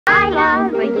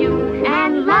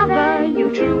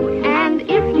true. And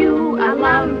if you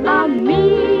love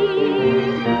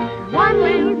me, one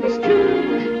live is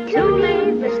two, two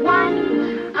live is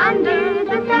one, under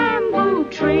the bamboo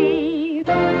tree.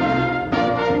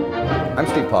 I'm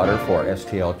Steve Potter for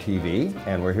STL TV,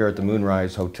 and we're here at the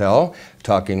Moonrise Hotel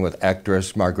talking with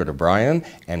actress Margaret O'Brien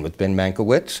and with Ben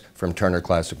Mankiewicz from Turner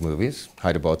Classic Movies.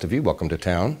 Hi to both of you. Welcome to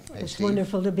town. It's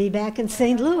wonderful to be back in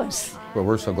St. Louis. Well,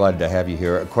 we're so glad to have you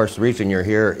here. Of course, the reason you're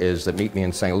here is that Meet Me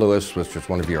in St. Louis was just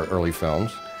one of your early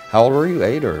films. How old were you,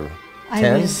 8 or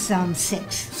 10? I was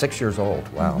 6. 6 years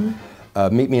old, wow.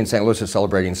 Meet Me in St. Louis is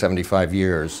celebrating 75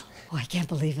 years. Oh, I can't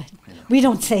believe it. We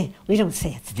don't say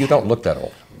it. You don't look that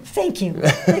old. Thank you.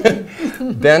 Thank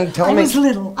you. Ben, tell me. I was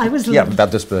little. Yeah, about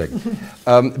this big.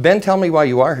 Ben, tell me why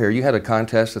you are here. You had a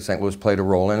contest that St. Louis played a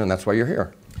role in, and that's why you're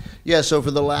here. Yeah, so for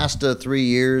the last 3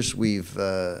 years, we've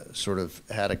sort of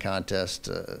had a contest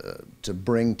to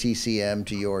bring TCM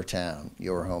to your town,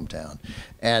 your hometown.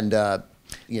 And,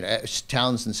 you know,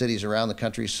 towns and cities around the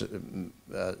country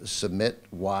submit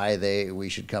why we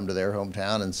should come to their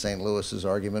hometown, and St. Louis's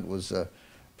argument was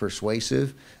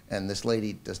persuasive, and this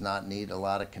lady does not need a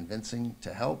lot of convincing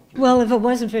to help. Well, if it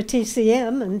wasn't for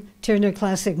TCM and Turner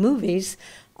Classic Movies,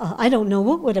 I don't know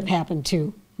what would have happened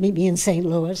to Meet Me in St.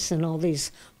 Louis and all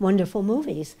these wonderful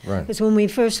movies. Right. Because when we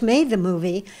first made the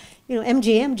movie, you know,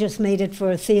 MGM just made it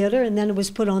for a theater, and then it was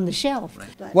put on the shelf.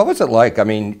 Right. What was it like? I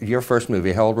mean, your first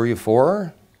movie, how old were you,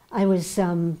 4? I was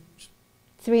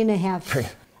 3.5.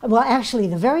 Well, actually,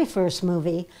 the very first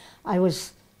movie, I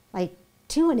was like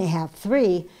 2.5,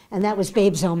 3, and that was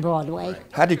Babes on Broadway.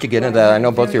 How did you get into that? I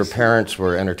know both your parents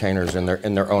were entertainers in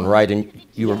their own right, and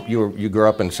you grew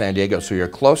up in San Diego, so you're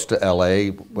close to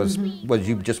LA. Was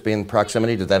you just being in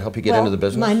proximity? Did that help you get into the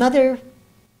business? My mother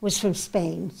was from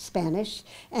Spain, Spanish,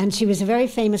 and she was a very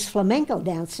famous flamenco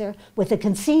dancer with the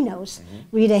Cancinos,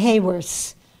 Rita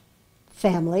Hayworth's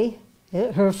family,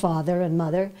 her father and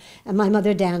mother, and my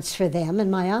mother danced for them,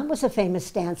 and my aunt was a famous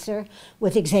dancer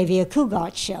with Xavier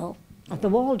Cugat's show at the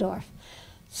Waldorf.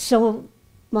 So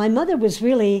my mother was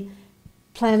really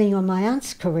planning on my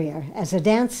aunt's career as a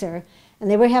dancer,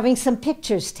 and they were having some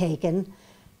pictures taken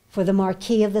for the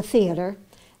marquee of the theater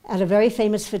at a very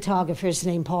famous photographer's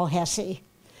named Paul Hesse,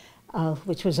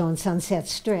 which was on Sunset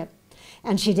Strip.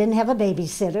 And she didn't have a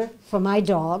babysitter for my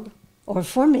dog or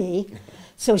for me,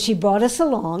 so she brought us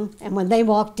along, and when they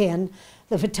walked in,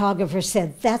 the photographer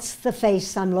said, "That's the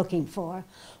face I'm looking for."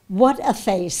 What a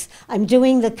face. I'm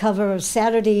doing the cover of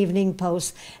Saturday Evening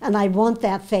Post, and I want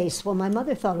that face. Well, my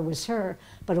mother thought it was her,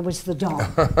 but it was the dog.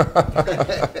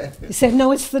 He said,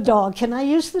 "No, it's the dog. Can I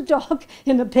use the dog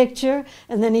in the picture?"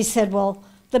 And then he said, "Well,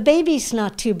 the baby's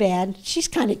not too bad. She's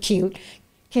kind of cute.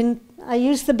 Can I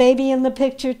use the baby in the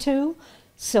picture too?"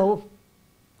 So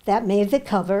that made the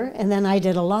cover, and then I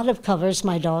did a lot of covers,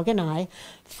 my dog and I,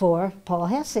 for Paul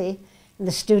Hesse. And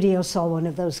the studio saw one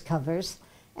of those covers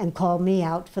and called me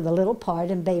out for the little part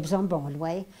in Babes on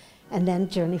Broadway, and then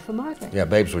Journey for Margaret. Yeah,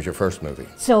 Babes was your first movie.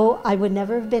 So I would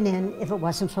never have been in if it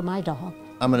wasn't for my dog.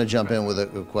 I'm going to jump in with a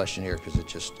question here, because it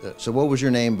just, so what was your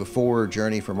name before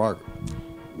Journey for Margaret?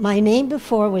 My name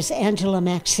before was Angela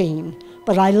Maxine,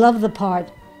 but I love the part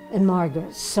in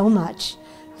Margaret so much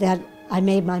that I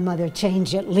made my mother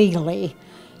change it legally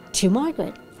to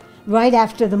Margaret right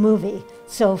after the movie.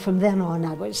 So from then on,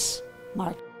 I was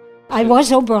Margaret. I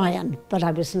was O'Brien, but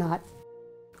I was not.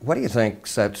 What do you think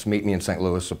sets Meet Me in St.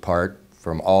 Louis apart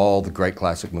from all the great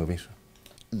classic movies?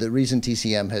 The reason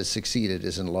TCM has succeeded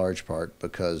is in large part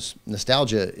because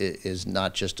nostalgia is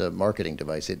not just a marketing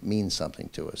device. It means something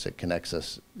to us. It connects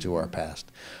us to our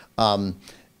past. And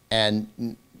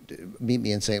Meet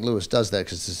Me in St. Louis does that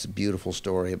because it's a beautiful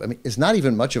story. I mean, it's not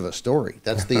even much of a story.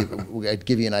 That's I'd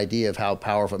give you an idea of how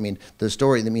powerful. I mean, the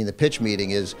story, the pitch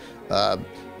meeting is,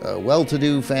 a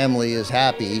well-to-do family is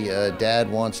happy. Dad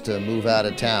wants to move out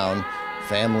of town.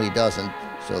 Family doesn't,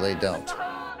 so they don't.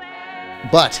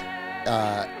 But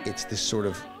it's this sort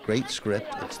of great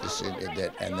script. It's this,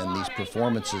 and then these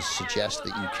performances suggest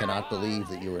that you cannot believe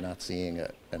that you are not seeing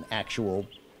an actual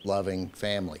loving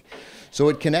family. So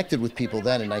it connected with people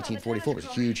then in 1944. It was a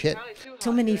huge hit.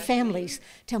 So many families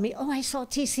tell me, "Oh, I saw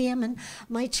TCM and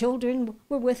my children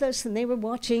were with us and they were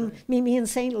watching Meet Me in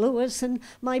St. Louis and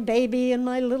my baby and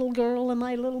my little girl and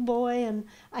my little boy." And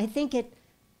I think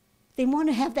they want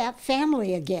to have that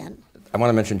family again. I want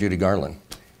to mention Judy Garland.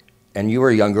 And you were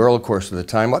a young girl, of course, at the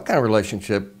time. What kind of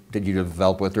relationship did you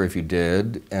develop with her, if you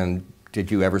did? And did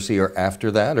you ever see her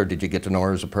after that, or did you get to know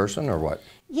her as a person, or what?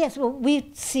 Yes, well,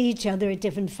 we'd see each other at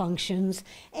different functions,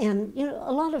 and you know,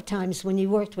 a lot of times when you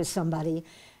worked with somebody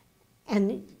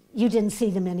and you didn't see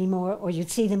them anymore, or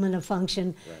you'd see them in a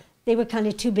function, right, they were kind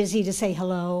of too busy to say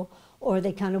hello, or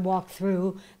they kind of walk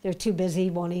through. They're too busy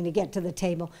wanting to get to the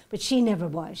table. But she never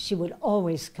was. She would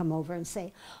always come over and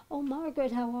say, "Oh,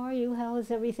 Margaret, how are you? How is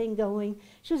everything going?"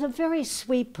 She was a very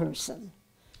sweet person.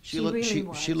 She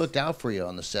looked out for you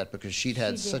on the set because she'd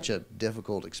had She such did. a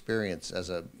difficult experience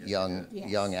as a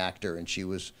young actor, and she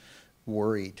was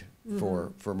worried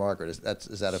for Margaret. Is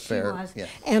that a fair? She was. Yeah.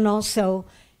 And also,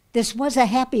 this was a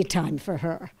happy time for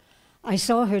her. I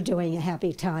saw her doing a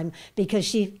happy time because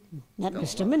she met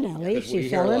Mr. Minnelli. because we She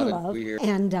hear a fell in lot of- love, we hear-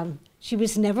 and she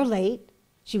was never late.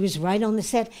 She was right on the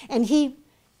set, and he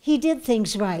did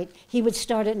things right. He would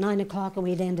start at 9 o'clock and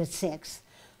we'd end at 6.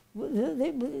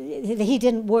 He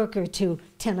didn't work her to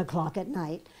 10 o'clock at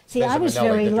night. See, I Vincent was Minnelli,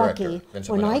 very the director. lucky Vincent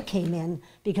when I Minnelli. came in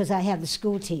because I had the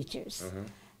school teachers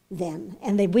then,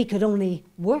 and we could only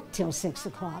work till 6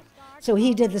 o'clock. So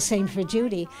he did the same for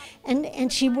Judy,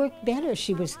 and she worked better.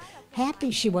 She was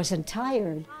happy. She wasn't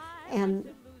tired, and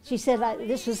she said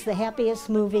this was the happiest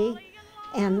movie,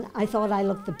 and I thought I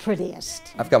looked the prettiest.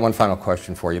 I've got one final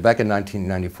question for you. Back in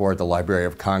 1994, the Library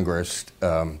of Congress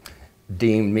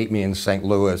deemed Meet Me in St.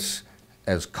 Louis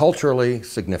as culturally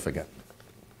significant.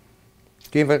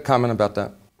 Do you have a comment about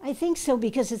that? I think so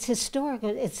because it's historical.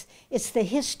 It's the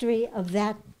history of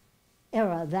that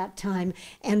era, that time,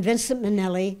 and Vincent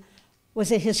Minnelli was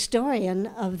a historian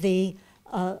of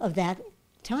that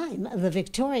time, of the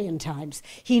Victorian times.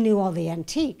 He knew all the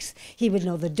antiques. He would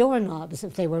know the doorknobs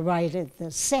if they were right at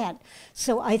the set.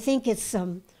 So I think it's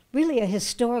really a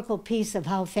historical piece of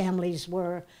how families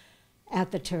were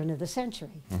at the turn of the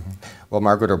century. Well,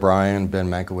 Margaret O'Brien, Ben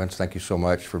Mankiewicz, thank you so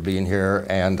much for being here,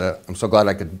 and I'm so glad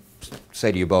I could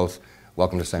say to you both,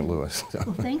 welcome to St. Louis.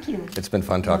 Well, thank you. It's been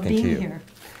fun Love talking to being you. here.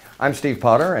 I'm Steve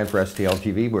Potter, and for STL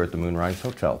TV, we're at the Moonrise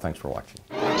Hotel. Thanks for watching.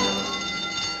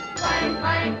 Clang,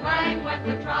 clang, clang went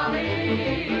the trolley.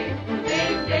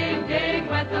 Ding, ding, ding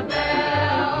went the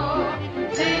bell.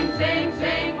 Sing, sing,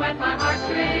 sing went my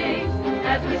heartstrings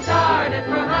as we started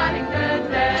for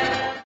Huntington Dale.